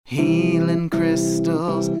Healing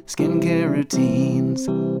crystals, skincare routines,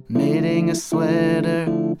 knitting a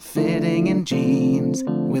sweater, fitting in jeans.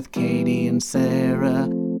 With Katie and Sarah,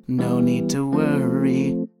 no need to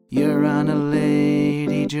worry, you're on a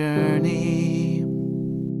lady journey.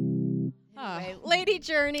 Anyway, lady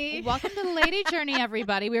journey. Welcome to the lady journey,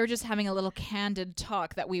 everybody. We were just having a little candid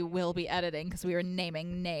talk that we will be editing because we were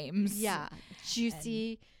naming names. Yeah,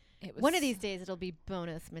 juicy. One of these days it'll be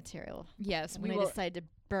bonus material. Yes, when I decide to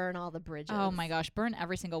burn all the bridges. Oh my gosh, burn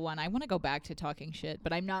every single one. I want to go back to talking shit,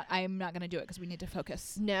 but I'm not going to do it because we need to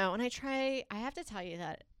focus. No, and I have to tell you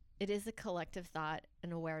that it is a collective thought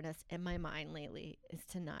and awareness in my mind lately is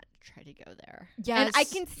to not try to go there. Yes, and I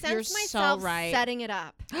can sense myself setting it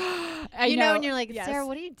up. I know, and you're like, yes. Sarah,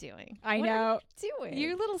 what are you doing? I what know. Are you doing?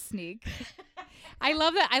 You little sneak. I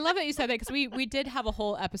love that. I love that you said that because we did have a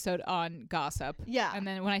whole episode on gossip. Yeah. And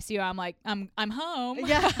then when I see you, I'm like, I'm home.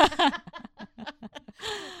 Yeah.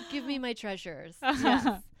 Give me my treasures.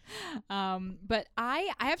 Yes. But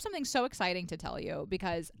I have something so exciting to tell you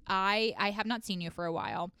because I have not seen you for a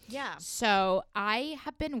while. Yeah. So I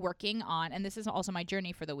have been working on, and this is also my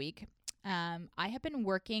journey for the week. I have been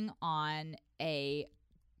working on a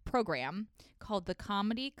program called the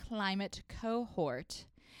Comedy Climate Cohort.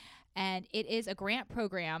 And it is a grant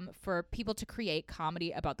program for people to create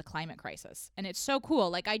comedy about the climate crisis. And it's so cool.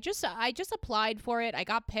 Like I just applied for it. I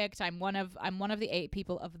got picked. I'm one of the 8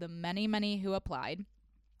 people of the many who applied.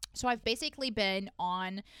 So I've basically been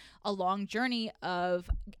on a long journey of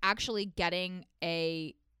actually getting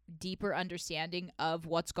a deeper understanding of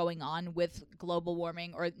what's going on with global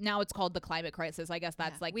warming, or now it's called the climate crisis. I guess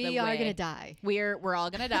that's like we are gonna die. We're all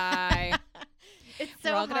gonna die. It's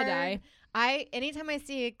so we're all hard. gonna die. Anytime I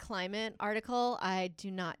see a climate article, I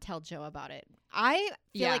do not tell Joe about it. I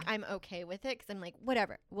feel like I'm okay with it because I'm like,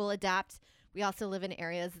 whatever, we'll adapt. We also live in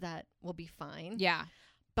areas that will be fine. Yeah.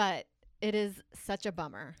 But it is such a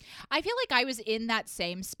bummer. I feel like I was in that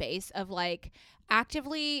same space of like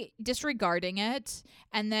actively disregarding it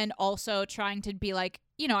and then also trying to be like,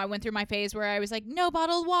 I went through my phase where I was like, no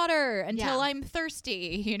bottled water until I'm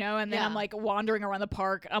thirsty, and then I'm like wandering around the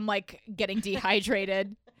park. I'm like getting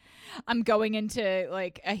dehydrated. I'm going into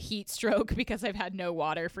like a heat stroke because I've had no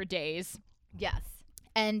water for days. Yes.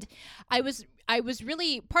 And I was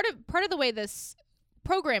really part of the way this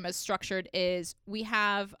program is structured is we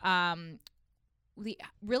have the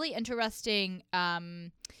really interesting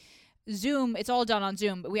Zoom. It's all done on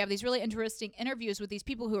Zoom, but we have these really interesting interviews with these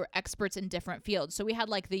people who are experts in different fields. So we had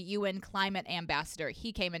like the UN climate ambassador.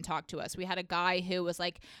 He came and talked to us. We had a guy who was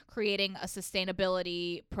like creating a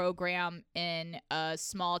sustainability program in a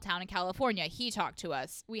small town in California. He talked to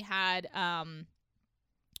us. We've had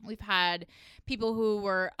people who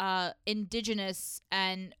were indigenous,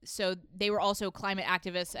 and so they were also climate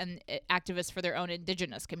activists and activists for their own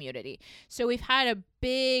indigenous community. So we've had a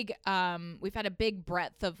big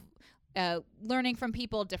breadth of learning from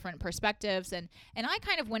people, different perspectives, and I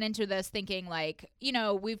kind of went into this thinking like,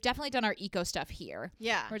 we've definitely done our eco stuff here.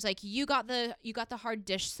 Yeah, where it's like you got the hard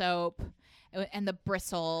dish soap and the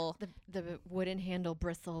bristle, the wooden handle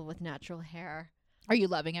bristle with natural hair. Are you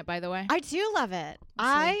loving it, by the way? I do love it.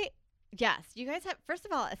 Yes, you guys have, first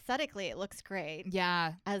of all, aesthetically, it looks great.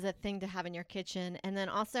 Yeah. As a thing to have in your kitchen. And then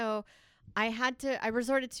also, I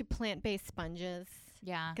resorted to plant-based sponges.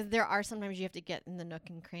 Yeah. Because there are sometimes you have to get in the nook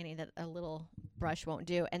and cranny that a little brush won't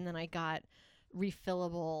do. And then I got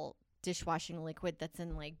refillable dishwashing liquid that's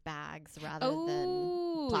in like bags rather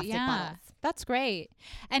than plastic bottles. That's great.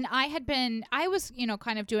 And I was,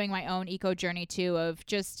 kind of doing my own eco journey too of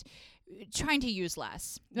just trying to use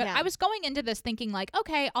less. But I was going into this thinking like,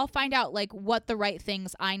 okay, I'll find out like what the right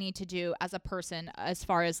things I need to do as a person, as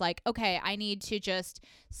far as like, okay, I need to just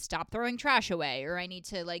stop throwing trash away, or I need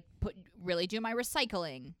to like really do my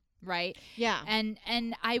recycling, right? Yeah. And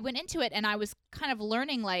I went into it and I was kind of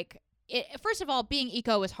learning like, first of all, being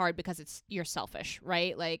eco is hard because you're selfish,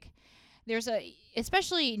 right? Like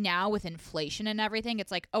especially now with inflation and everything,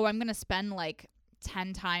 it's like, oh, I'm going to spend like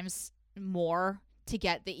 10 times more to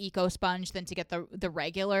get the eco sponge than to get the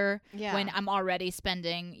regular, when I'm already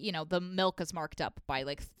spending, the milk is marked up by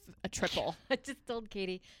like a triple. I just told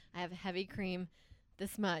Katie I have heavy cream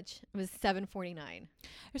this much. It was $7.49.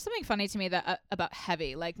 There's something funny to me that about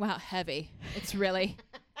heavy, like, wow, heavy. It's really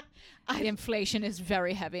the inflation is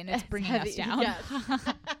very heavy and it's bringing us down. Yes.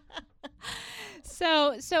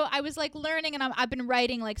 So I was like learning, and I've been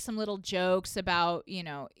writing like some little jokes about,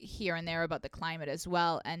 here and there about the climate as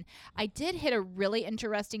well. And I did hit a really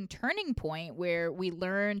interesting turning point where we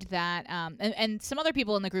learned that, and some other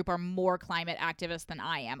people in the group are more climate activists than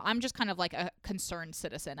I am. I'm just kind of like a concerned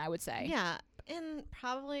citizen, I would say. Yeah. And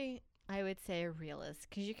probably, I would say a realist,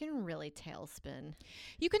 because you can really tailspin.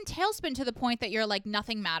 You can tailspin to the point that you're like,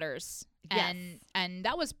 nothing matters. Yes. And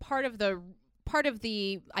that was part of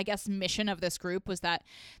the I guess mission of this group, was that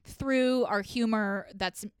through our humor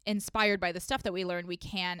that's inspired by the stuff that we learned, we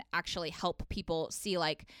can actually help people see,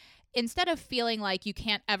 like, instead of feeling like you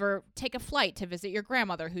can't ever take a flight to visit your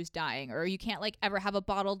grandmother who's dying, or you can't like ever have a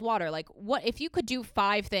bottled water, like, what if you could do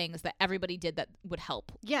 5 things that everybody did that would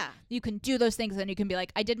help? Yeah. You can do those things, and you can be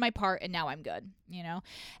like, I did my part and now I'm good, you know?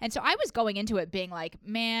 And so I was going into it being like,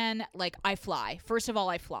 man, like, I fly. First of all,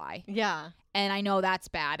 I fly. Yeah. And I know that's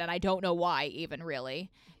bad, and I don't know why even,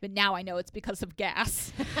 really. But now I know it's because of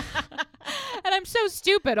gas. And I'm so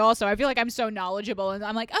stupid also. I feel like I'm so knowledgeable, and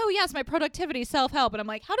I'm like, oh yes, my productivity, self-help. And I'm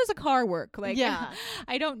like, how does a car work? Like, yeah.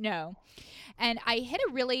 I don't know. And I hit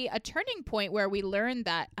a turning point where we learned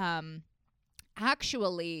that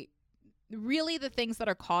actually really the things that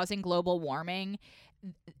are causing global warming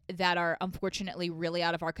that are unfortunately really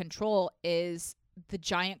out of our control is the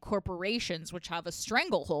giant corporations, which have a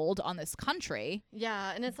stranglehold on this country.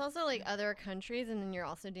 Yeah, and it's also like other countries, and then you're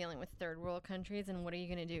also dealing with third world countries, and what are you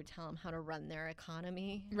going to do? Tell them how to run their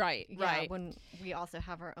economy? Right, yeah, right. When we also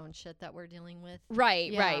have our own shit that we're dealing with.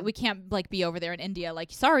 Right, yeah. right. We can't like be over there in India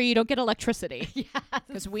like, sorry, you don't get electricity. Yeah.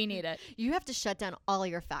 Because we need it. You have to shut down all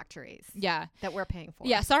your factories. Yeah. That we're paying for.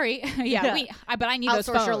 Yeah, sorry. yeah, but I need those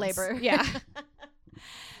phones. Outsource your labor. Yeah.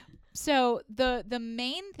 So the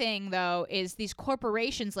main thing, though, is these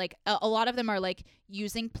corporations, like a lot of them are like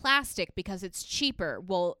using plastic because it's cheaper.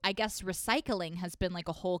 Well, I guess recycling has been like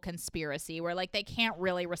a whole conspiracy where like they can't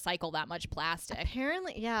really recycle that much plastic.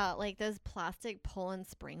 Apparently, yeah, like those plastic Poland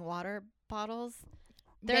spring water bottles.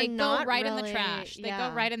 They not go right really, in the trash. They yeah.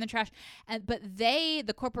 go right in the trash. But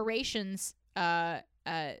the corporations,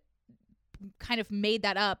 kind of made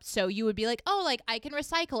that up, so you would be like, oh, like, I can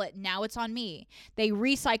recycle it, now it's on me. They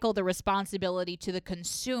recycle the responsibility to the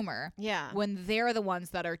consumer, when they're the ones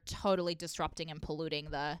that are totally disrupting and polluting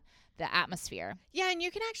the atmosphere. Yeah, and you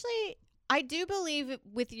can actually, I do believe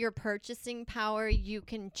with your purchasing power, you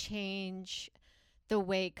can change the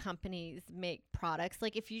way companies make products.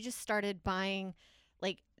 Like if you just started buying,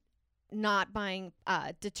 like, not buying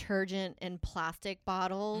detergent in plastic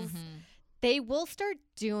bottles, they will start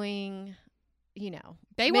doing, you know,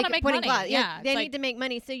 they want to make money. Yeah, they need to make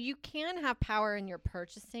money. So you can have power in your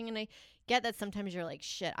purchasing. And I get that sometimes you're like,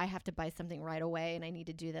 shit, I have to buy something right away and I need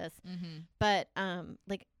to do this. But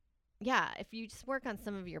like, yeah, if you just work on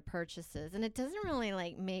some of your purchases, and it doesn't really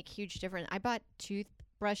like make huge difference. I bought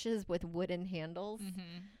toothbrushes with wooden handles.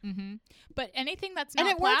 But anything that's not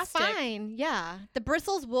and it plastic, works fine. Yeah, the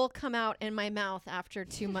bristles will come out in my mouth after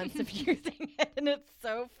 2 months of using it, and it's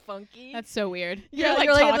so funky. That's so weird. Yeah,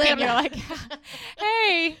 you're like talking, you're like,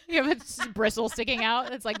 hey, you have a bristle sticking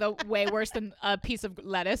out. It's like the way worse than a piece of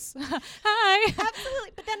lettuce. Hi.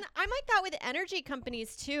 Absolutely. But then I'm like that with energy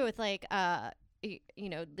companies too. With like you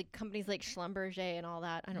know, the companies like Schlumberger and all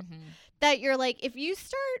that. I don't that you're like, if you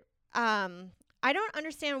start I don't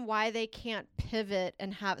understand why they can't pivot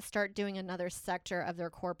and start doing another sector of their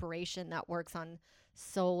corporation that works on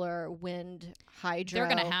solar, wind, hydro. They're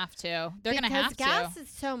gonna have to. They're gonna have to. Because gas is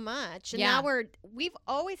so much, and now we've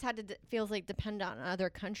always had to feels like depend on other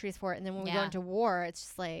countries for it. And then when we go into war, it's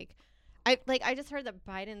just like, I just heard that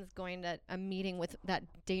Biden's going to a meeting with that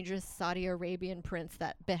dangerous Saudi Arabian prince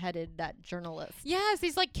that beheaded that journalist. Yes,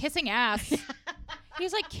 he's like kissing ass.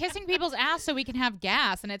 He's like kissing people's ass so we can have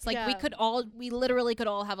gas, and it's like we literally could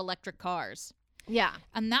all have electric cars. Yeah.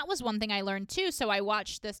 And that was one thing I learned too. So I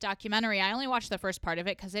watched this documentary. I only watched the first part of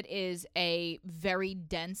it because it is a very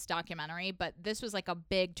dense documentary, but this was like a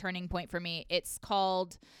big turning point for me. It's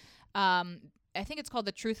called, I think it's called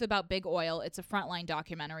The Truth About Big Oil. It's a Frontline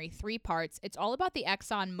documentary, 3 parts. It's all about the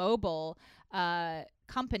ExxonMobil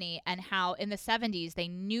company and how in the 70s they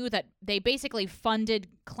knew that they basically funded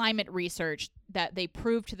climate research that they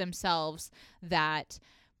proved to themselves that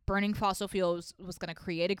burning fossil fuels was going to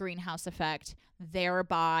create a greenhouse effect,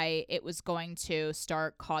 thereby it was going to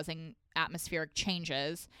start causing atmospheric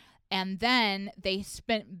changes. And then they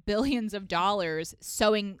spent billions of dollars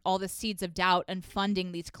sowing all the seeds of doubt and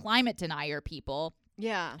funding these climate denier people.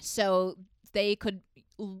 Yeah. So they could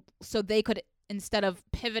instead of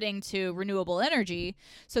pivoting to renewable energy,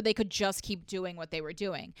 so they could just keep doing what they were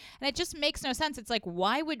doing. And it just makes no sense. It's like,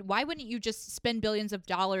 why wouldn't you just spend billions of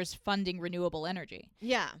dollars funding renewable energy?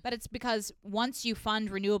 Yeah. But it's because once you fund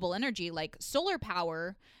renewable energy, like solar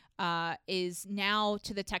power is now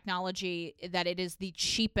to the technology that it is the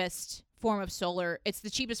cheapest form of solar. It's the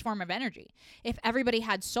cheapest form of energy. If everybody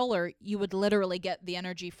had solar, you would literally get the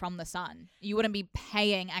energy from the sun. You wouldn't be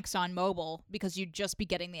paying ExxonMobil because you'd just be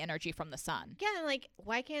getting the energy from the sun. Yeah, and like,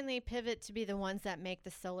 why can't they pivot to be the ones that make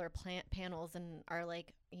the solar plant panels and are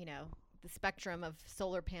like, you know, the spectrum of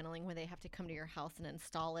solar paneling where they have to come to your house and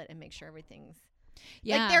install it and make sure everything's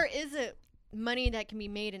like, there is a money that can be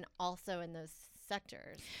made and also in those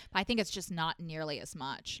sectors. I think it's just not nearly as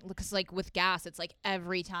much because like with gas, it's like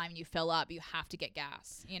every time you fill up, you have to get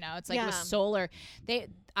gas. You know, it's like with solar.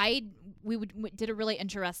 We did a really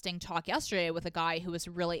interesting talk yesterday with a guy who was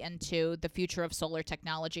really into the future of solar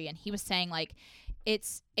technology, and he was saying like it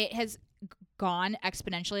has gone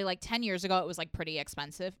exponentially. Like 10 years ago, it was like pretty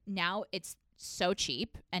expensive. Now it's so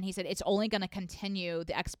cheap, and he said it's only going to continue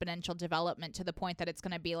the exponential development to the point that it's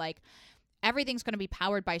going to be like everything's going to be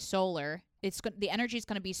powered by solar. The energy is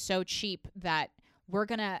going to be so cheap that we're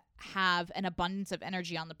going to have an abundance of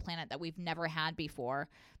energy on the planet that we've never had before,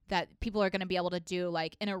 that people are going to be able to do.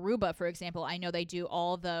 Like in Aruba, for example, I know they do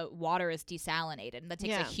all the water is desalinated, and that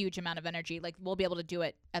takes a huge amount of energy. Like we'll be able to do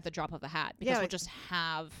it at the drop of a hat because we'll just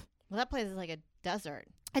have. Well, that place is like a desert.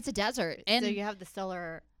 It's a desert. And so you have the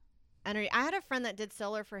solar energy. I had a friend that did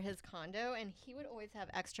solar for his condo, and he would always have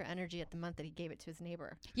extra energy at the month that he gave it to his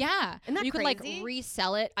neighbor. Yeah. Isn't that you crazy? could like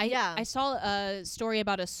resell it. I saw a story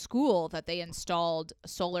about a school that they installed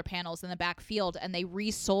solar panels in the back field, and they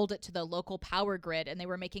resold it to the local power grid, and they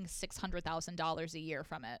were making $600,000 a year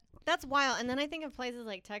from it. That's wild. And then I think of places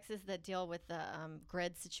like Texas that deal with the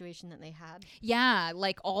grid situation that they had. Yeah,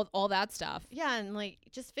 like all that stuff. Yeah, and like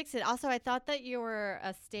just fix it. Also, I thought that you were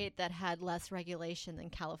a state that had less regulation than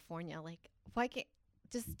California. Like, why can't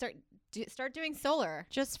just start doing solar?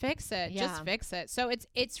 Just fix it. Yeah. Just fix it. So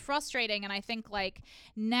it's frustrating, and I think like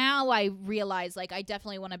now I realize like I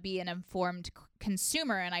definitely want to be an informed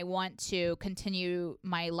consumer, and I want to continue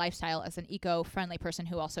my lifestyle as an eco-friendly person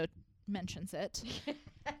who also mentions it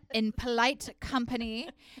in polite company,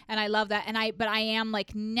 and I love that. But I am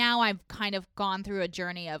like, now I've kind of gone through a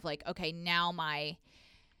journey of like, okay, now my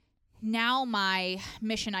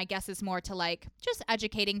mission, I guess, is more to like just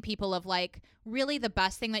educating people of like really the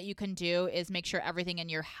best thing that you can do is make sure everything in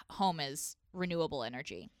your home is renewable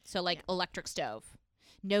energy. So like electric stove,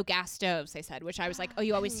 no gas stoves, they said, which I was like, oh,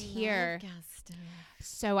 you always hear gas stove.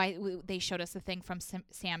 So they showed us the thing from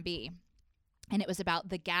Sam B. And it was about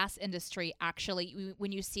the gas industry. Actually,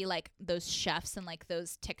 when you see like those chefs and like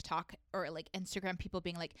those TikTok or like Instagram people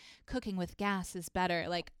being like, cooking with gas is better,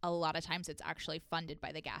 like a lot of times it's actually funded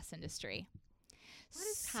by the gas industry. What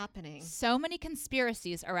is happening? So many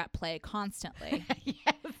conspiracies are at play constantly.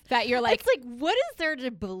 Yes. That you're like, it's like, what is there to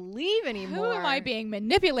believe anymore? Who am I being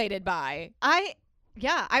manipulated by?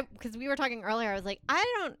 Because we were talking earlier, I was like,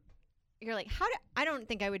 you're like, I don't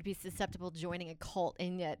think I would be susceptible to joining a cult,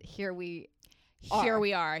 and yet here we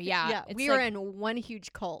are. Yeah. We are in one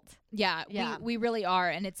huge cult. Yeah. We really are.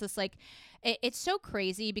 And it's just like, it's so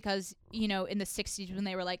crazy because, you know, in the 60s when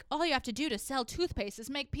they were like, all you have to do to sell toothpaste is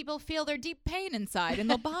make people feel their deep pain inside and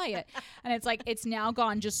they'll buy it. And it's like, it's now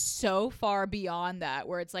gone just so far beyond that,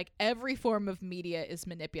 where it's like every form of media is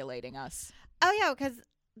manipulating us. Oh, yeah. Because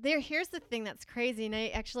here's the thing that's crazy. And I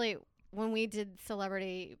actually, when we did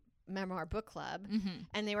Celebrity Memoir Book Club,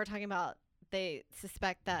 and they were talking about, they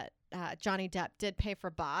suspect that Johnny Depp did pay for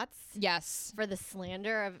bots. Yes. For the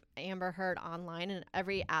slander of Amber Heard online in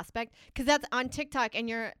every aspect. Because that's on TikTok, and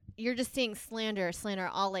you're just seeing slander,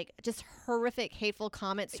 all like just horrific, hateful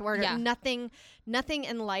comments toward her. Nothing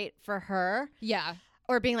in light for her. Yeah.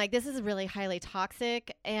 Or being like, this is really highly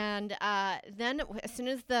toxic. And then as soon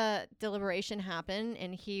as the deliberation happened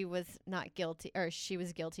and he was not guilty, or she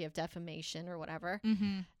was guilty of defamation or whatever,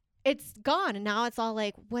 it's gone. And now it's all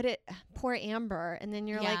like, poor Amber. And then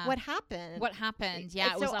you're like, what happened? What happened?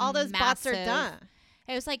 Yeah. So all those bots are done.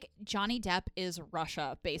 It was like Johnny Depp is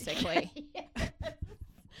Russia, basically.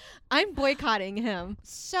 I'm boycotting him.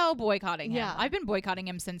 So boycotting him. I've been boycotting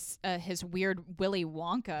him since his weird Willy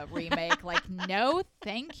Wonka remake. Like, no,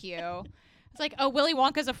 thank you. It's like, oh, Willy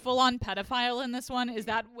Wonka's a full-on pedophile in this one? Is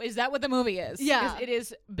that what the movie is? Yeah. It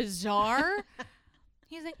is bizarre.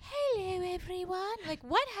 He's like, hello, everyone. Like,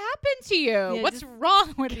 what happened to you? Yeah, what's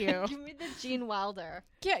wrong with you? Give me the Gene Wilder.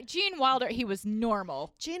 Yeah, Gene Wilder, he was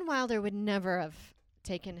normal. Gene Wilder would never have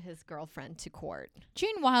taken his girlfriend to court.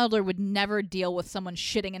 Gene Wilder would never deal with someone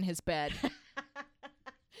shitting in his bed.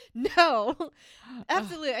 No,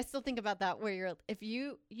 absolutely. I still think about that where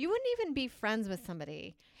you wouldn't even be friends with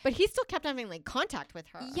somebody, but he still kept having like contact with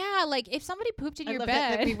her. Yeah, like if somebody pooped in I your love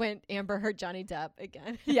bed. that we went Amber Heard Johnny Depp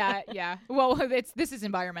again. Yeah. Well, this is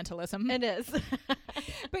environmentalism. It is.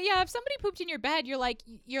 But yeah, if somebody pooped in your bed, you're like,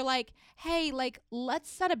 hey, like let's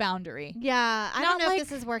set a boundary. Yeah, I Not don't know like- if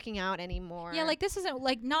this is working out anymore. Yeah, like this isn't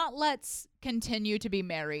like not let's continue to be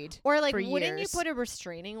married. or like, for wouldn't years. you put a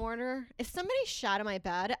restraining order? If somebody shat in my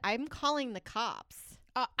bed, I'm calling the cops.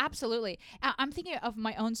 Absolutely. I'm thinking of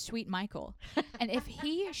my own sweet Michael. And if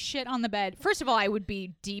he shit on the bed, first of all, I would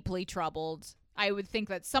be deeply troubled. I would think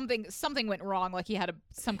that something went wrong, like he had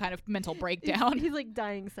some kind of mental breakdown. He's like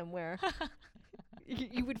dying somewhere.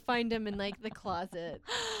 You would find him in like the closet,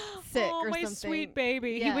 sick oh, or my something. sweet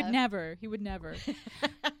baby. Yeah. He would never.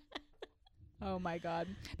 Oh my God.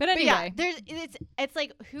 But But anyway, yeah, it's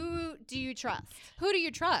like, who do you trust? who do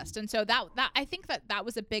you trust? And so that I think that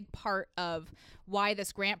was a big part of why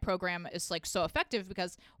this grant program is like so effective,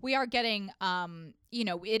 because we are getting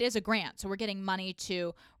it is a grant, so we're getting money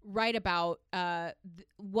to write about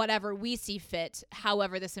whatever we see fit,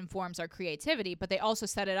 however this informs our creativity. But they also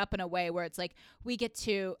set it up in a way where it's like we get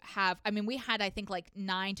to have, we had I think like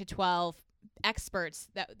 9 to 12 experts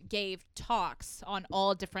that gave talks on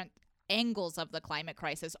all different angles of the climate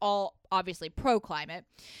crisis, all obviously pro-climate.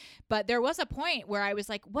 But there was a point where I was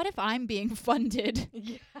like, what if I'm being funded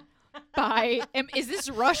by is this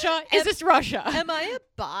Russia? Is this Russia? Am I a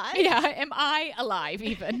bot? Yeah, am I alive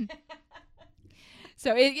even?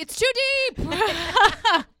 So it's too deep.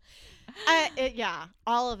 Yeah,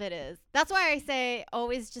 all of it is. That's why I say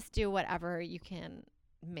always just do whatever you can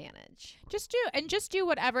manage. Just do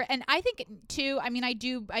whatever. And I think too, I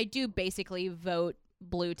do basically vote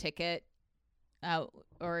blue ticket,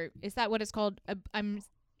 or is that what it's called?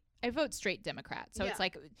 I vote straight Democrat. So it's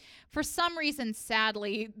like, for some reason,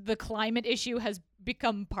 sadly, the climate issue has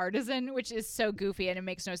become partisan, which is so goofy and it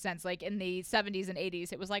makes no sense. Like in the 70s and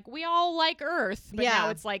 80s, it was like, we all like Earth. But now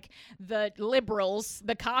it's like the liberals,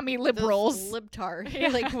 the commie liberals. Those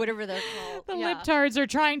libtards, like whatever they're called. The libtards are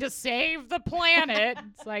trying to save the planet.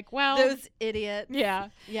 It's like, well. Those idiots. Yeah.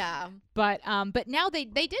 Yeah. But now they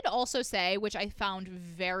did also say, which I found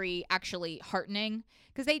very actually heartening,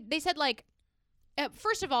 because they said like,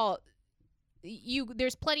 first of all,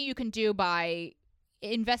 there's plenty you can do by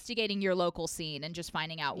investigating your local scene and just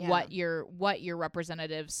finding out what your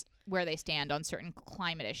representatives, where they stand on certain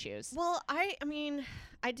climate issues. Well, I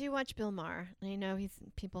do watch Bill Maher. I know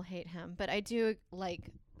people hate him, but I do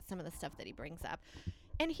like some of the stuff that he brings up.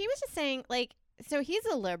 And he was just saying, like, so he's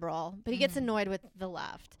a liberal, but he gets annoyed with the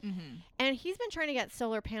left. And he's been trying to get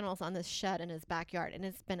solar panels on this shed in his backyard, and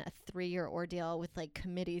it's been a 3-year ordeal with like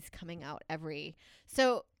committees coming out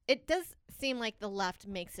so it does seem like the left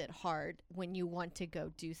makes it hard when you want to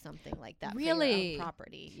go do something like that for your own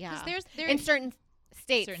property. Yeah. Because there's in certain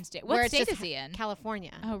states. What state is he in?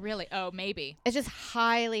 California. Oh, really? Oh, maybe. It's just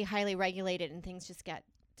highly, highly regulated, and things just get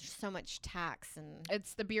so much tax, and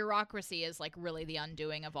it's the bureaucracy is like really the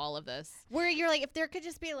undoing of all of this. Where you're like, if there could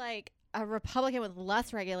just be like a Republican with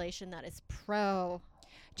less regulation that is pro,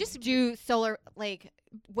 just do solar, like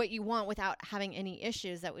what you want without having any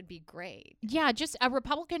issues, that would be great. Yeah, just a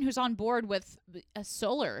Republican who's on board with a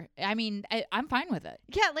solar. I'm fine with it.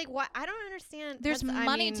 Yeah, like what? I don't understand. There's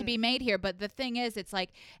money to be made here, but the thing is, it's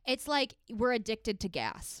like we're addicted to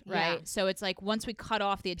gas, right? Yeah. So it's like once we cut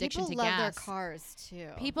off the addiction to gas, people love their cars too.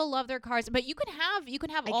 People love their cars, but you can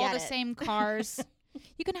have all the same cars.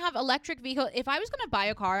 You can have electric vehicle. If I was going to buy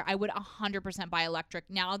a car, I would 100% buy electric.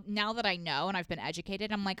 Now that I know and I've been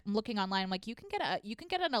educated, I'm looking online. I'm like, you can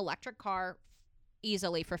get an electric car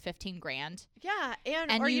easily for $15,000. Yeah,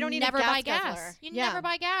 and or you don't need never a gas buy guzzler. gas. You never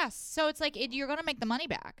buy gas. So it's like you're going to make the money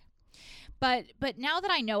back. But now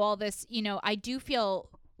that I know all this, I do feel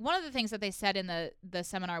one of the things that they said in the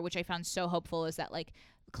seminar, which I found so hopeful, is that like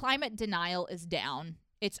climate denial is down.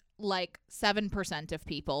 It's like 7% of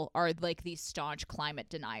people are like these staunch climate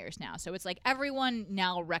deniers now. So it's like everyone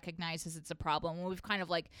now recognizes it's a problem. We've kind of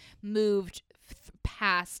like moved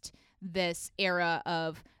past this era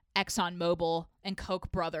of ExxonMobil and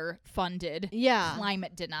Koch brother funded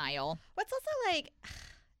climate denial. What's also like,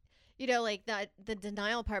 like the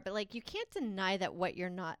denial part, but like you can't deny that what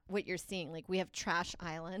you're seeing. Like we have Trash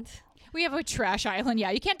Island. We have a trash island. Yeah,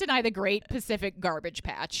 you can't deny the Great Pacific Garbage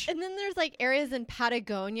Patch. And then there's like areas in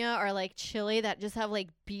Patagonia or like Chile that just have like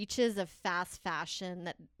beaches of fast fashion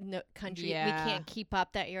that no country we can't keep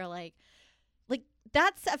up. That you're like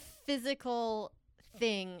that's a physical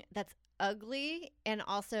thing that's ugly and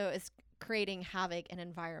also is creating havoc in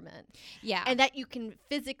environment. Yeah. And that you can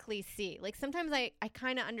physically see. Like sometimes I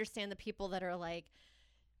kind of understand the people that are like,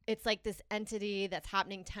 it's like this entity that's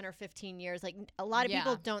happening 10 or 15 years. Like a lot of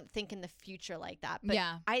people don't think in the future like that. But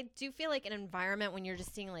I do feel like an environment when you're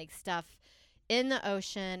just seeing like stuff in the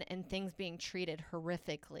ocean and things being treated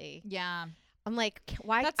horrifically. Yeah. I'm like,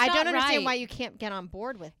 why? That's I don't not understand right. why you can't get on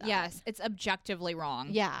board with that. Yes, it's objectively wrong.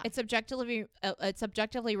 Yeah. It's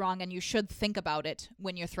objectively wrong, and you should think about it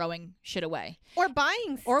when you're throwing shit away. Or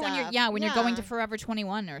buying stuff. Or when you're going to Forever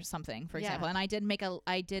 21 or something, for example. And I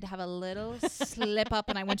did have a little slip up,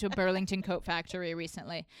 and I went to a Burlington coat factory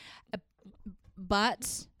recently.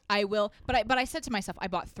 But I said to myself, I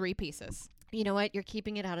bought 3 pieces. You know what? You're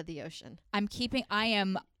keeping it out of the ocean. I'm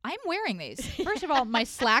wearing these. First of all, my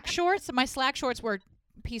slack shorts were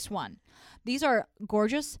piece 1. These are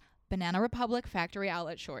gorgeous Banana Republic factory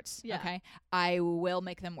outlet shorts. Yeah. Okay. I will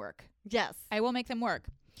make them work. Yes. I will make them work.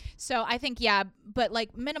 So I think, but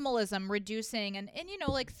like minimalism, reducing and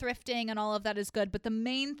like thrifting and all of that is good. But the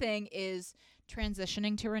main thing is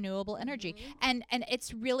transitioning to renewable energy. And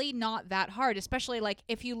it's really not that hard, especially like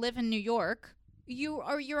if you live in New York, you're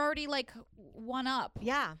already like one up.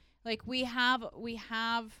 Yeah. Like we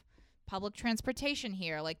have public transportation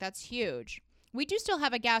here. Like that's huge. We do still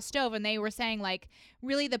have a gas stove, and they were saying like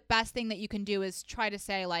really the best thing that you can do is try to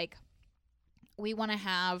say like we want to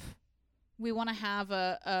have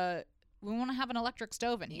an electric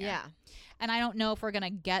stove in here. Yeah. And I don't know if we're going to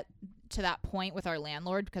get to that point with our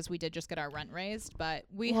landlord because we did just get our rent raised, but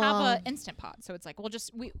we have an Instant Pot. So it's like,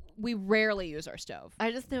 we rarely use our stove.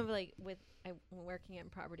 I just know like I'm working in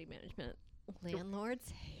property management,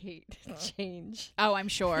 landlords hate change. Oh, I'm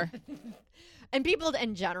sure. And people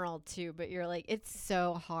in general too, but you're like, it's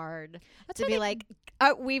so hard That's to be like,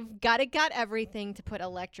 we've got to gut everything to put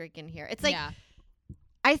electric in here. It's like,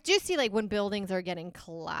 I do see like when buildings are getting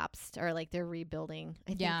collapsed or like they're rebuilding,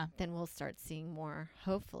 I think then we'll start seeing more,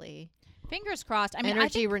 hopefully. Fingers crossed. I mean,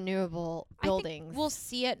 energy renewable buildings. I think we'll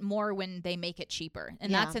see it more when they make it cheaper.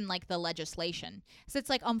 And that's in like the legislation. So it's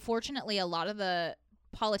like, unfortunately, a lot of the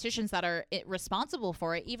politicians that are responsible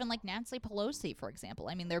for it, even like Nancy Pelosi, for example,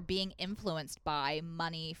 I mean, they're being influenced by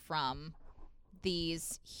money from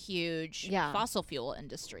these huge fossil fuel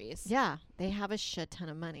industries. Yeah. They have a shit ton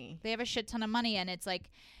of money. And it's like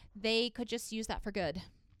they could just use that for good.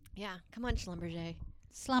 Yeah. Come on, Schlumberger.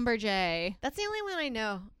 That's the only one I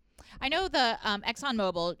know. I know the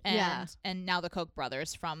ExxonMobil and now the Koch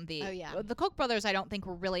brothers from the the Koch brothers. I don't think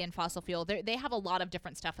were really in fossil fuel. They have a lot of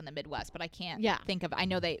different stuff in the Midwest, but I can't think of. I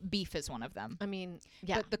know beef is one of them. I mean,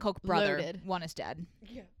 the Koch brother one is dead.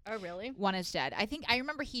 Yeah. Oh, really? One is dead. I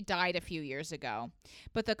remember he died a few years ago.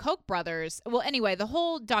 But the Koch brothers. Well, anyway, the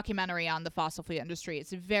whole documentary on the fossil fuel industry.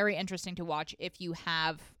 It's very interesting to watch if you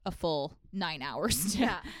have a full 9 hours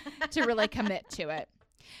to really commit to it.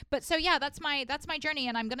 But so that's my journey,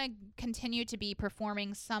 and I'm gonna continue to be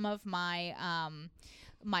performing some of my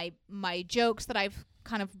my jokes that I've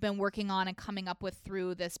kind of been working on and coming up with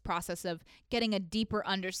through this process of getting a deeper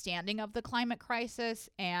understanding of the climate crisis,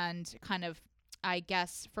 and kind of, I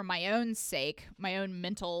guess, for my own sake, my own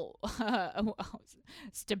mental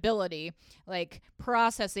stability, like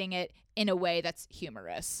processing it in a way that's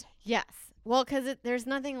humorous. Yes. Well, because there's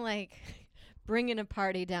nothing like bringing a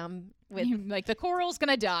party down with like the coral's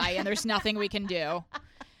gonna die and there's nothing we can do.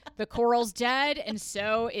 The coral's dead and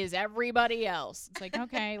so is everybody else. It's like,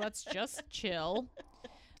 okay, let's just chill.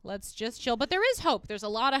 But there is hope. There's a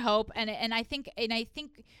lot of hope, and I think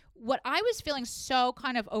what I was feeling so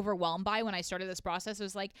kind of overwhelmed by when I started this process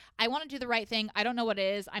was like, I want to do the right thing. I don't know what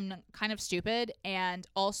it is. I'm kind of stupid, and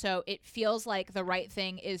also it feels like the right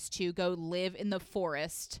thing is to go live in the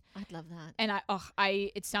forest. I'd love that. And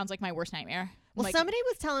it sounds like my worst nightmare. Well, somebody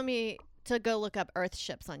was telling me to go look up Earth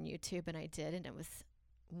ships on YouTube, and I did, and it was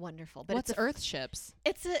wonderful. But what's Earth ships?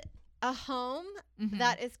 It's a home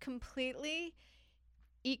that is completely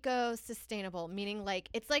eco-sustainable, meaning like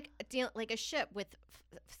it's like a ship with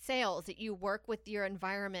sails that you work with your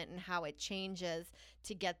environment and how it changes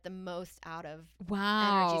to get the most out of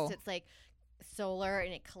energy. So it's like solar,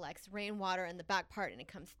 and it collects rainwater in the back part, and it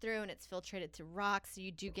comes through, and it's filtrated to rocks, so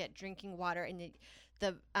you do get drinking water. And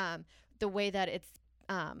the way that it's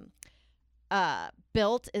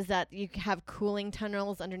built is that you have cooling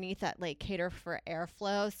tunnels underneath that like cater for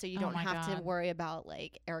airflow, so you don't have to worry about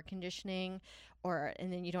like air conditioning,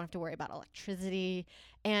 and then you don't have to worry about electricity.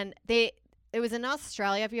 And it was in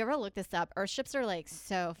Australia. If you ever look this up, Earth ships are like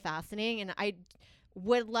so fascinating, and I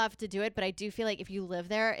would love to do it, but I do feel like if you live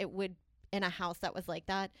there, it would, in a house that was like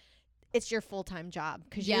that, it's your full-time job,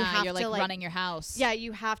 because you're like running your house. Yeah,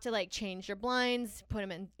 you have to like change your blinds, put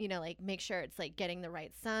them in, like make sure it's like getting the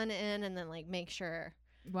right sun in, and then like make sure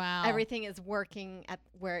everything is working at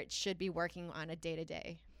where it should be working on a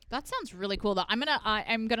day-to-day. That sounds really cool though.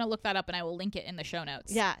 I'm gonna look that up and I will link it in the show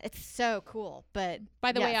notes. Yeah, it's so cool. But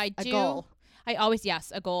by the way, a goal.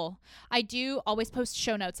 A goal. I do always post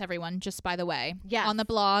show notes, everyone, just by the way. Yes. On the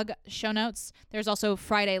blog, show notes. There's also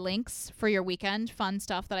Friday links for your weekend, fun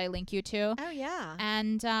stuff that I link you to. Oh, yeah.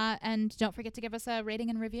 And don't forget to give us a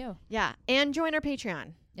rating and review. Yeah. And join our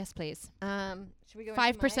Patreon. Yes, please. Should we go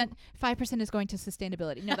 5% is going to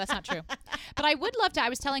sustainability. No, that's not true. But I would love to, I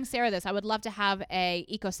was telling Sarah this, I would love to have a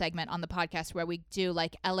eco segment on the podcast where we do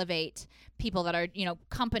like elevate people that are,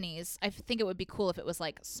 companies. I think it would be cool if it was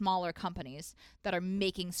like smaller companies that are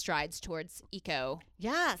making strides towards eco.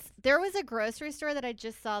 Yes. There was a grocery store that I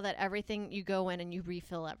just saw that everything you go in and you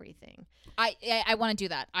refill everything. I want to do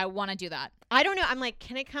that. I don't know. I'm like,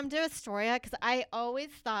 can it come to Astoria? Because I always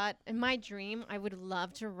thought in my dream, I would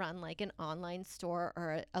love to run like an online store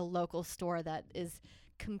or a local store that is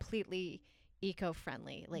completely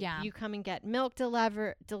eco-friendly. Like you come and get milk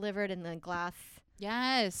delivered in the glass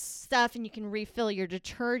stuff, and you can refill your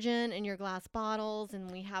detergent in your glass bottles, and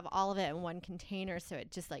we have all of it in one container, so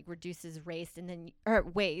it just like reduces waste, and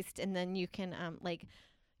then you can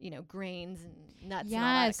grains and nuts and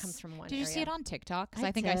all that comes from one Did area. you see it on TikTok? Because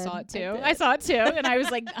I think did. I saw it too. I saw it too, and I was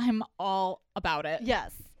like, I'm all about it.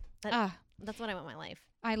 Yes. That's what I want in my life.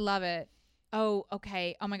 I love it. Oh,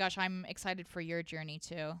 okay. Oh my gosh, I'm excited for your journey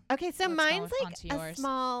too. Okay, so mine's like a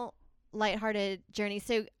small, lighthearted journey.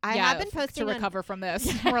 So I have been posting to recover from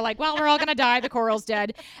this. We're like, well, we're all gonna die. The coral's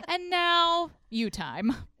dead, and now you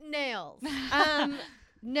time nails.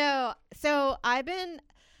 No. So I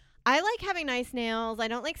like having nice nails. I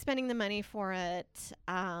don't like spending the money for it.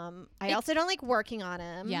 I also don't like working on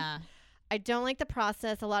them. Yeah. I don't like the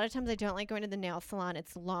process. A lot of times I don't like going to the nail salon.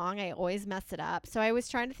 It's long. I always mess it up. So I was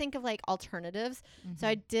trying to think of like alternatives. Mm-hmm. So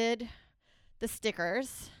I did the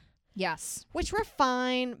stickers. Yes. Which were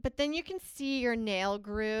fine. But then you can see your nail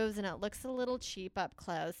grooves and it looks a little cheap up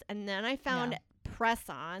close. And then I found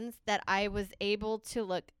press-ons that I was able to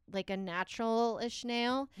look like a natural-ish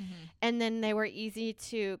nail. Mm-hmm. And then they were easy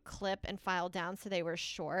to clip and file down. So they were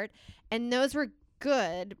short. And those were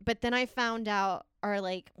good. But then I found out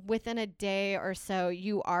like within a day or so,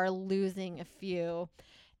 you are losing a few.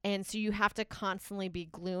 And so you have to constantly be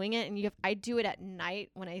gluing it. And I do it at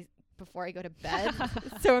night before I go to bed.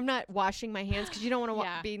 So I'm not washing my hands because you don't want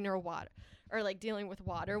to be near water or like dealing with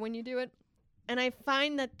water when you do it. And I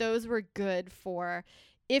find that those were good for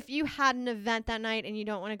if you had an event that night and you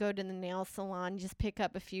don't want to go to the nail salon, just pick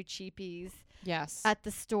up a few cheapies. Yes. At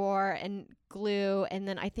the store and glue, and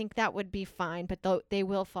then I think that would be fine, but they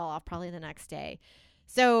will fall off probably the next day.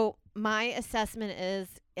 So my assessment is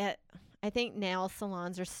I think nail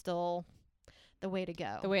salons are still the way to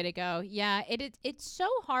go. The way to go. Yeah, it's so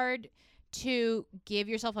hard to give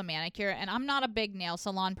yourself a manicure, and I'm not a big nail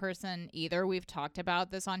salon person either. We've talked about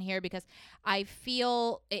this on here because I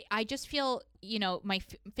just feel my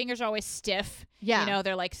fingers are always stiff. Yeah.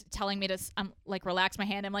 They're like telling me to like relax my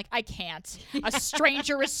hand. I'm like, I can't. A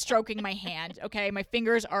stranger is stroking my hand. Okay. My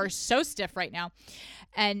fingers are so stiff right now.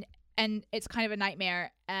 And it's kind of a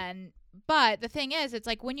nightmare. But the thing is, it's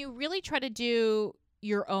like when you really try to do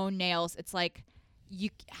your own nails, it's like,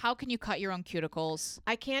 how can you cut your own cuticles?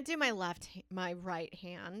 I can't do my right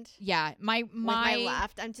hand. Yeah. My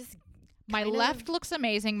left, I'm just my left looks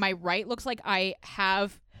amazing. My right looks like I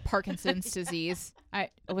have Parkinson's disease.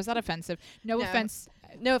 Was that offensive? No offense.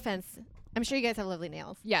 No offense. I'm sure you guys have lovely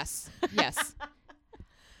nails. Yes.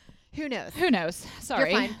 Who knows?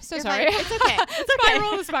 Sorry. You're fine. So You're sorry. Fine. It's okay.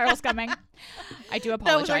 The spiral's coming. I do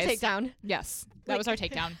apologize. That was our takedown. Yes. That was our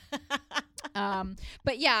takedown.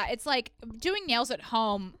 But yeah, it's like doing nails at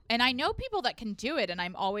home, and I know people that can do it, and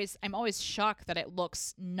I'm always shocked that it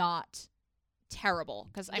looks not terrible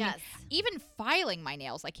because I mean, even filing my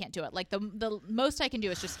nails, I can't do it. Like the most I can do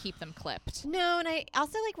is just keep them clipped. No, and I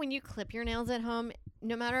also like when you clip your nails at home,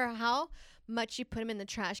 no matter how much you put them in the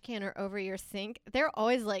trash can or over your sink, they're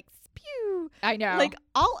always like spew. I know, like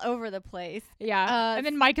all over the place. Yeah, and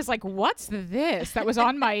then Mike is like, "What's this that was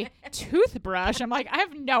on my toothbrush?" I'm like, I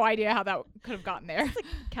have no idea how that could have gotten there. It's like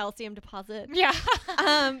calcium deposit. Yeah.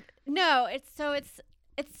 No, it's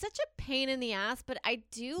such a pain in the ass, but I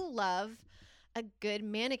do love a good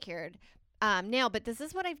manicured nail. But this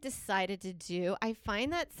is what I've decided to do. I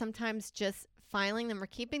find that sometimes just filing them or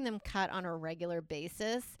keeping them cut on a regular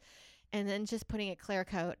basis and then just putting a clear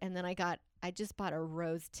coat. And then I just bought a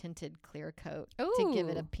rose tinted clear coat to give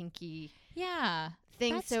it a pinky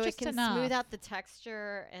thing. So it can smooth out the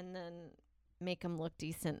texture and then make them look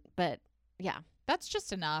decent. But yeah, that's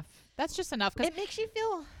just enough. Cause it makes you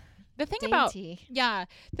feel the thing dainty.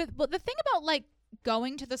 the thing about like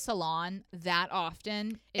going to the salon that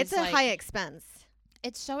often is it's a high expense.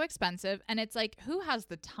 It's so expensive, and it's like, who has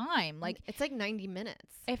the time? Like, it's like 90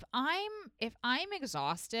 minutes. If I'm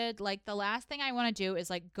exhausted, like the last thing I want to do is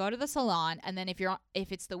like go to the salon, and then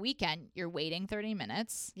if it's the weekend, you're waiting 30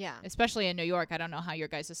 minutes. Yeah. Especially in New York, I don't know how your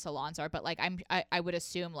guys' salons are, but like I would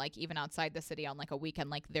assume like even outside the city on like a weekend,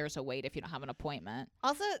 like there's a wait if you don't have an appointment.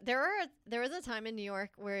 Also, there was a time in New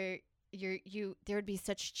York where there would be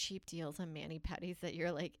such cheap deals on mani-pedis that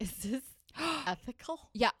you're like, is this ethical?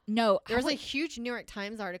 Yeah, no. There was a huge New York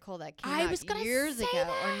Times article that came out years ago,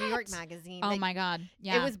 or New York Magazine. Oh my God.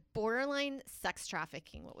 Yeah. It was borderline sex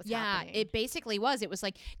trafficking what was happening. Yeah, it basically was. It was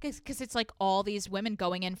like, because it's like all these women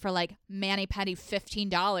going in for like mani-pedi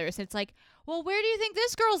 $15. It's like, well, where do you think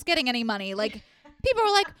this girl's getting any money? Like, people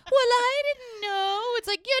were like, well, I didn't know. It's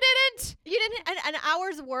like, you didn't. An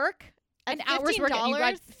hour's work? An hour's work, and you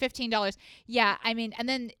got $15. Yeah, I mean, and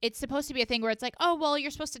then it's supposed to be a thing where it's like, oh, well,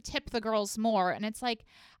 you're supposed to tip the girls more, and it's like,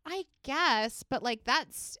 I guess, but like,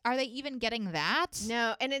 are they even getting that?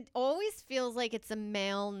 No, and it always feels like it's a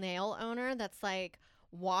male nail owner that's like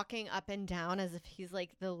walking up and down as if he's like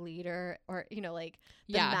the leader, or like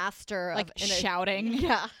the master, like of shouting.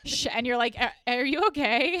 Yeah, and you're like, are you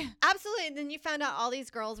okay? Absolutely. And then you found out all these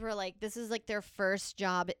girls were like, this is like their first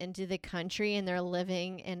job into the country, and they're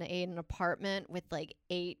living in an apartment with like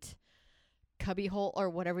 8 cubbyhole or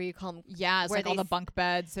whatever you call them. Yeah, it's like all the bunk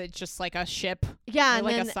beds. It's just like a ship. Yeah, or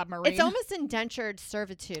like a submarine. It's almost indentured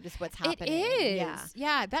servitude is what's happening. It is.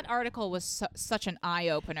 Yeah, that article was such an eye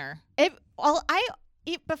opener.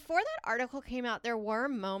 Before that article came out, there were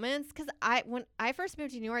moments, because when I first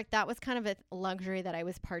moved to New York, that was kind of a luxury that I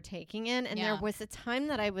was partaking in, and there was a time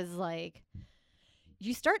that I was like,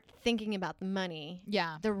 you start thinking about the money,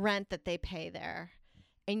 the rent that they pay there,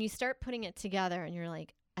 and you start putting it together, and you're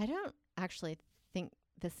like, I don't actually think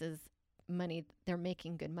this is money. They're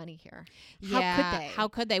making good money here. How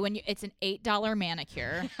could they? When it's an $8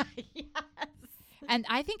 manicure. Yes. And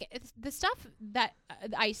I think it's the stuff that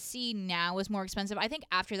I see now is more expensive. I think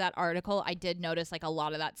after that article, I did notice like a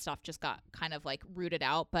lot of that stuff just got kind of like rooted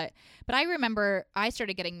out. But I remember I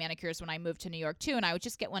started getting manicures when I moved to New York too, and I would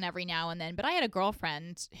just get one every now and then. But I had a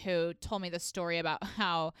girlfriend who told me the story about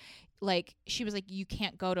how like she was like, you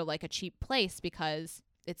can't go to like a cheap place because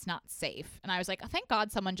it's not safe. And I was like, oh, thank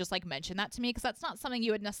God someone just like mentioned that to me, because that's not something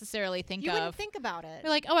you would necessarily think of. You wouldn't think about it.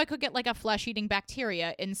 You're like, oh, I could get like a flesh-eating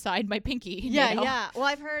bacteria inside my pinky. Yeah, yeah. Well,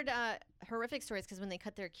 I've heard horrific stories, because when they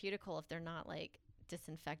cut their cuticle, if they're not like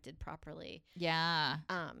disinfected properly,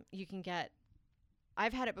 you can get.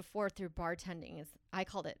 I've had it before through bartending.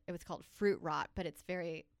 It was called fruit rot, but it's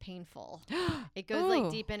very painful. It goes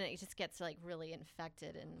like deep in, and it just gets like really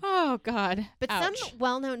infected. And oh God! But some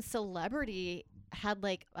well-known celebrity had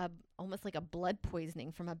like almost like a blood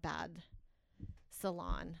poisoning from a bad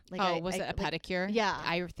salon. Like was it a pedicure? Yeah,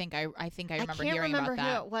 I think I remember hearing about that. I can't remember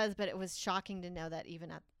who it was, but it was shocking to know that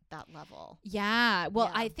even at that level. Yeah. Well,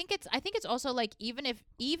 I think it's also like even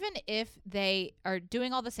if they are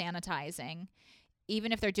doing all the sanitizing,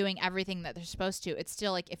 even if they're doing everything that they're supposed to, it's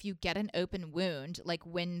still like if you get an open wound, like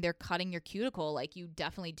when they're cutting your cuticle, like you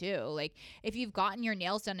definitely do. Like if you've gotten your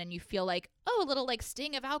nails done and you feel like, oh, a little like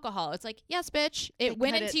sting of alcohol, it's like, yes, bitch, it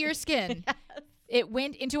went into your skin. Yes. It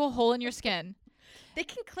went into a hole in your skin. They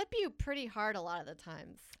can clip you pretty hard a lot of the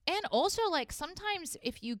times. And also, like, sometimes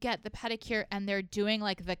if you get the pedicure and they're doing,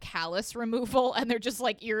 like, the callus removal and they're just,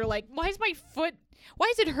 like, you're like, why is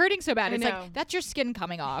it hurting so bad? It's like, that's your skin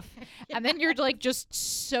coming off. Yeah. And then you're, like, just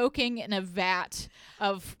soaking in a vat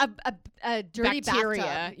of a dirty bacteria.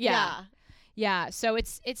 Bathtub. Yeah. Yeah, so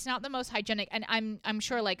it's not the most hygienic, and I'm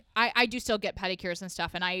sure like I do still get pedicures and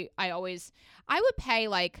stuff, and I would pay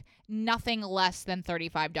like nothing less than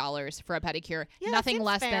 $35 for a pedicure, nothing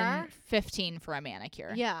less than $15 for a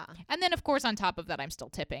manicure. Yeah, and then of course on top of that I'm still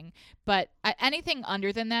tipping, but anything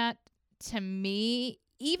under than that, to me,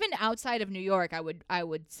 even outside of New York, I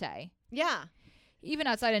would say, yeah. Even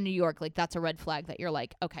outside of New York, like that's a red flag that you're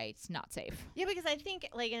like, okay, it's not safe. Yeah, because I think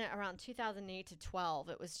like in around 2008 to 12,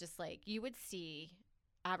 it was just like you would see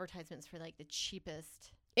advertisements for like the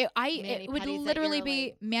cheapest. It would literally be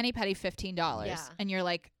like, mani-pedi $15, and you're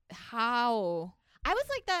like, how? I was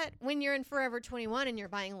like that when you're in Forever 21 and you're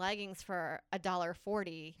buying leggings for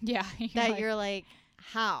 $1.40. Yeah, you're like,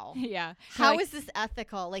 how? Yeah, how is this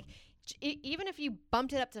ethical? Like. Even if you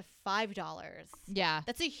bumped it up to $5,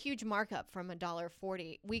 that's a huge markup from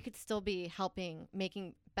 $1.40. We could still be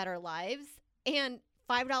making better lives, and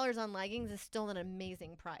 $5 on leggings is still an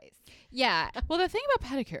amazing price. Yeah. Well, the thing about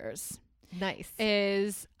pedicures,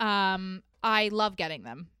 is I love getting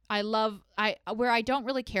them. Where I don't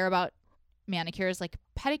really care about manicures. Like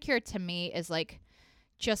pedicure to me is like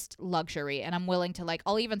just luxury, and I'm willing to like,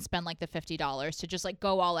 I'll even spend like the $50 to just like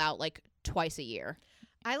go all out like twice a year.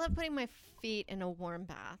 I love putting my feet in a warm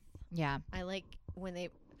bath. Yeah. I like when they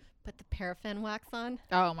put the paraffin wax on.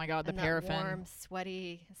 Oh my God, the and paraffin. That warm,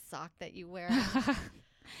 sweaty sock that you wear.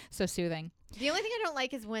 So soothing. The only thing I don't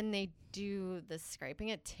like is when they do the scraping.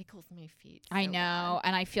 It tickles my feet. I know, bad.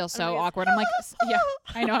 and I feel so awkward. I'm like, yeah,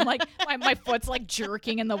 I know. I'm like, my foot's like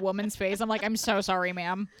jerking in the woman's face. I'm like, I'm so sorry,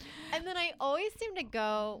 ma'am. And then I always seem to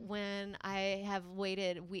go when I have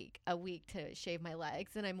waited a week to shave my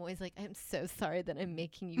legs, and I'm always like, I'm so sorry that I'm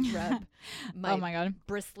making you rub my, oh my God,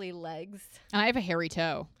 bristly legs. And I have a hairy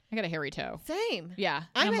toe. I got a hairy toe. Same. Yeah.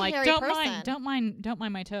 I'm a like, hairy don't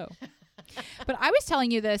mind my toe. But I was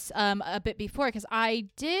telling you this a bit before because I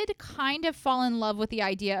did kind of fall in love with the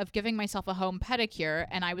idea of giving myself a home pedicure,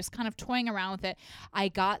 and I was kind of toying around with it. I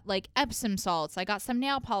got like Epsom salts, I got some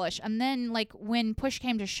nail polish, and then like when push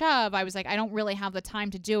came to shove, I was like, I don't really have the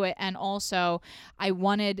time to do it, and also I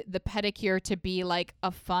wanted the pedicure to be like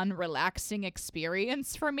a fun, relaxing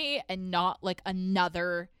experience for me and not like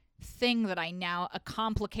another thing that a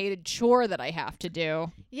complicated chore that I have to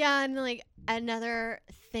do. Yeah, and like another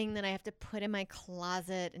thing that I have to put in my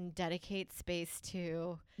closet and dedicate space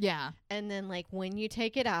to. Yeah. And then like when you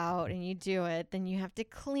take it out and you do it, then you have to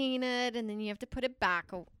clean it and then you have to put it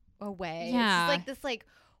back away. Yeah. It's just like this like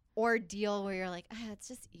ordeal where you're like, it's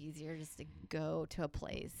just easier just to go to a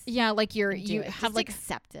place. Yeah, like you have just like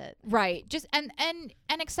accept it. Right. Just and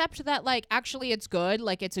accept that like actually it's good.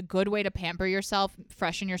 Like it's a good way to pamper yourself,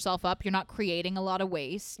 freshen yourself up. You're not creating a lot of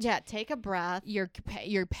waste. Yeah, take a breath.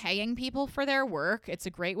 You're paying people for their work. It's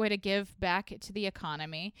a great way to give back to the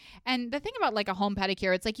economy. And the thing about like a home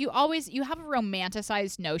pedicure, it's like you have a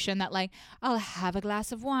romanticized notion that like I'll have a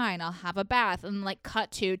glass of wine, I'll have a bath, and like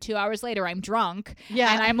cut to 2 hours later I'm drunk.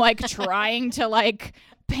 Yeah. And I'm like trying to like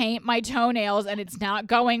paint my toenails and it's not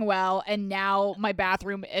going well, and now my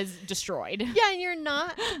bathroom is destroyed. Yeah, and you're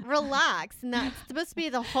not relaxed, and that's supposed to be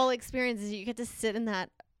the whole experience is you get to sit in that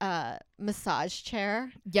massage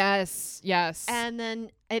chair. Yes. And then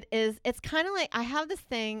it's kind of like I have this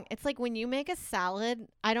thing, it's like when you make a salad,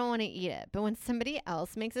 I don't want to eat it, but when somebody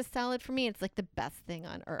else makes a salad for me, it's like the best thing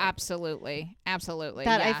on earth. Absolutely.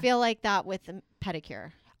 That I feel like that with the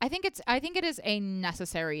pedicure. I think it is a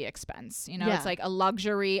necessary expense. You know, Yeah. It's like a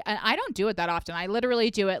luxury, and I don't do it that often. I literally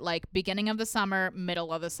do it like beginning of the summer,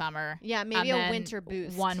 middle of the summer. Yeah, maybe a winter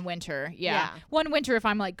boost. One winter, yeah. One winter if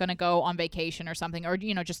I'm like gonna go on vacation or something, or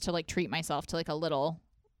just to like treat myself to like a little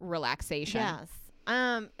relaxation. Yes.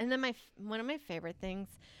 And then one of my favorite things,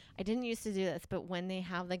 I didn't used to do this, but when they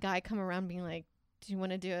have the guy come around being like, "Do you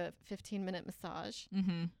want to do a 15-minute massage?"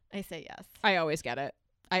 Mm-hmm. I say yes. I always get it.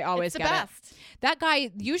 I always get best. it. That guy,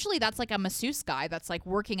 usually that's like a masseuse guy that's like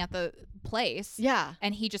working at the place. Yeah.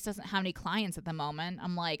 And he just doesn't have any clients at the moment.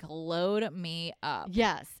 I'm like, load me up.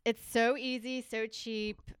 Yes. It's so easy, so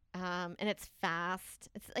cheap, and it's fast.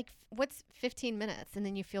 It's like, what's 15 minutes? And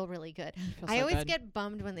then you feel really good. I always get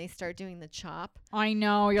bummed when they start doing the chop. I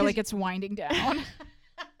know. You're like, it's winding down.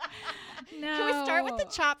 No. Can we start with the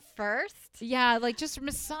chop first? Yeah, like just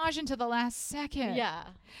massage into the last second. Yeah.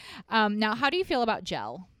 Now, how do you feel about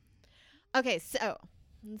gel? Okay, so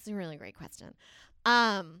that's a really great question.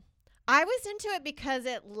 I was into it because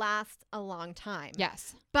it lasts a long time.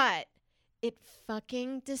 Yes. But it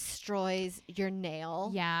fucking destroys your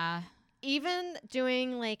nail. Yeah. Even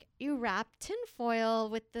doing like you wrap tin foil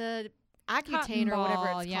with the Accutane or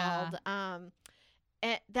whatever it's called.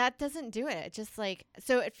 That doesn't do it. It just like,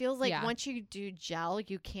 so it feels like once you do gel,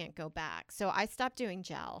 you can't go back. So I stopped doing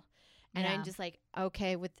gel. And I'm just like,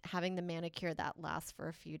 okay with having the manicure that lasts for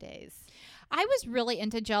a few days. I was really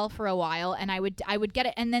into gel for a while, and I would get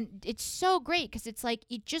it. And then it's so great because it's like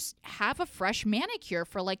you just have a fresh manicure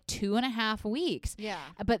for like 2.5 weeks. Yeah.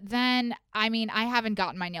 But then, I mean, I haven't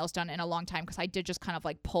gotten my nails done in a long time because I did just kind of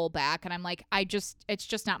like pull back. And I'm like, it's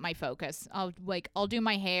just not my focus. I'll do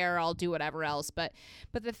my hair, I'll do whatever else. But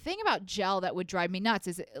the thing about gel that would drive me nuts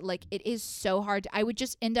is like it is so hard. I would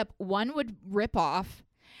just end up, one would rip off.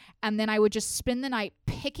 And then I would just spend the night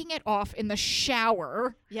picking it off in the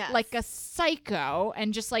shower like a psycho.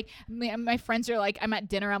 And just like my friends are like, I'm at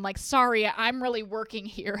dinner. I'm like, sorry, I'm really working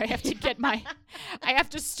here. I have to get I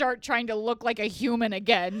have to start trying to look like a human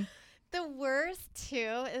again. The worst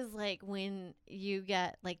too is like when you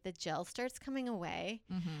get like the gel starts coming away.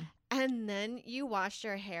 Mm-hmm. And then you wash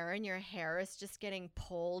your hair and your hair is just getting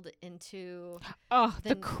pulled into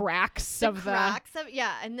the cracks of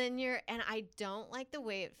yeah. And then and I don't like the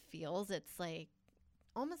way it feels. It's like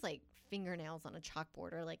almost like fingernails on a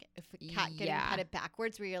chalkboard, or like if a cat getting petted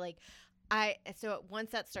backwards, where you're like, So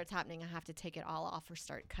once that starts happening, I have to take it all off or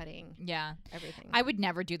start cutting. Yeah, everything. I would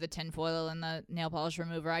never do the tinfoil and the nail polish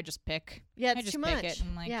remover. I just pick. Yeah, I it's just too pick much. it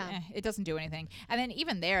and like, it doesn't do anything. And then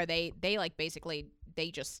even there, they like basically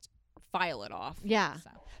they just file it off. Yeah. So.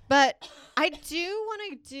 But I do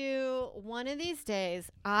want to do one of these days.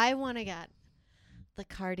 I want to get the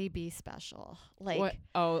Cardi B special. Like, what?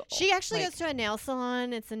 Oh, she actually goes to a nail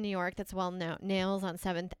salon. It's in New York. That's well known. Nails on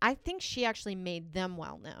 7th. I think she actually made them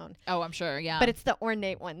well known. Oh, I'm sure. Yeah. But it's the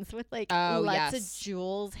ornate ones with like Oh, lots yes. of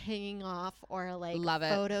jewels hanging off, or like Love it.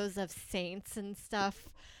 photos of saints and stuff.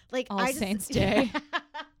 Like All I just, Saints Day.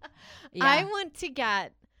 Yeah. I want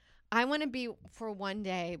to be for one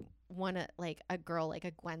day like a girl like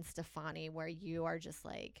a Gwen Stefani, where you are just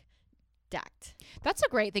like decked. That's a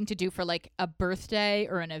great thing to do for like a birthday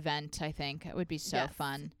or an event. I think it would be so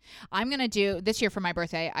fun. I'm going to do this year for my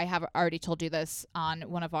birthday. I have already told you this on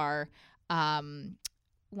one of our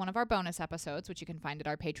bonus episodes, which you can find at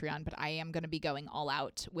our Patreon, but I am going to be going all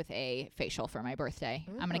out with a facial for my birthday.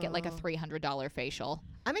 Ooh. I'm going to get like a $300 facial.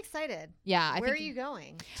 I'm excited. Yeah. Where are you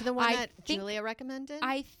going? To the one that Julia recommended?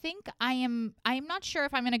 I think I'm not sure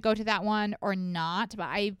if I'm going to go to that one or not, but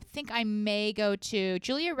I think I may go to,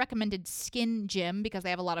 Julia recommended Skin Gym because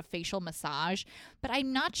they have a lot of facial massage, but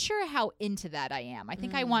I'm not sure how into that I am. I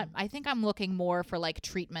think I think I'm looking more for like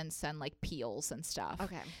treatments and like peels and stuff.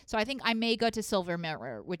 Okay. So I think I may go to Silver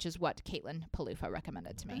Mirror, which is what Caitlin Paloofa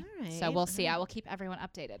recommended to me. All right. So we'll see. I will keep everyone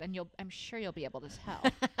updated, and I'm sure you'll be able to tell.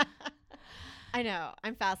 I know.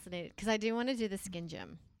 I'm fascinated because I do want to do the Skin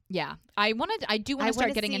Gym. Yeah. I do want to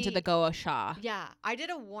start getting into the Gua Sha. Yeah. I did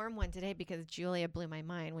a warm one today because Julia blew my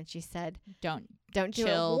mind when she said, don't do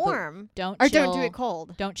it warm. Don't do it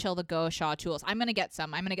cold. Don't chill the Gua Sha tools. I'm going to get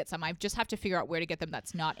some. I just have to figure out where to get them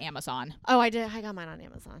that's not Amazon. Oh, I did. I got mine on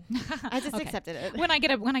Amazon. I just accepted it. When I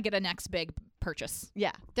get a next big purchase.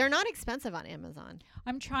 Yeah. They're not expensive on Amazon.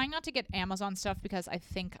 I'm trying not to get Amazon stuff because I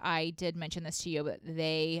think I did mention this to you, but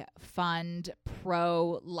they fund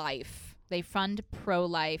pro-life. They fund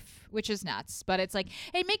pro-life, which is nuts. But it's like,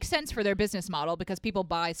 it makes sense for their business model because people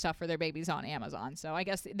buy stuff for their babies on Amazon. So I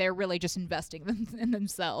guess they're really just investing in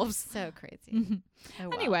themselves. So crazy. Mm-hmm. Oh,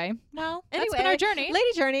 wow. Anyway, that's been our journey.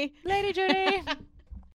 Lady journey. Lady journey.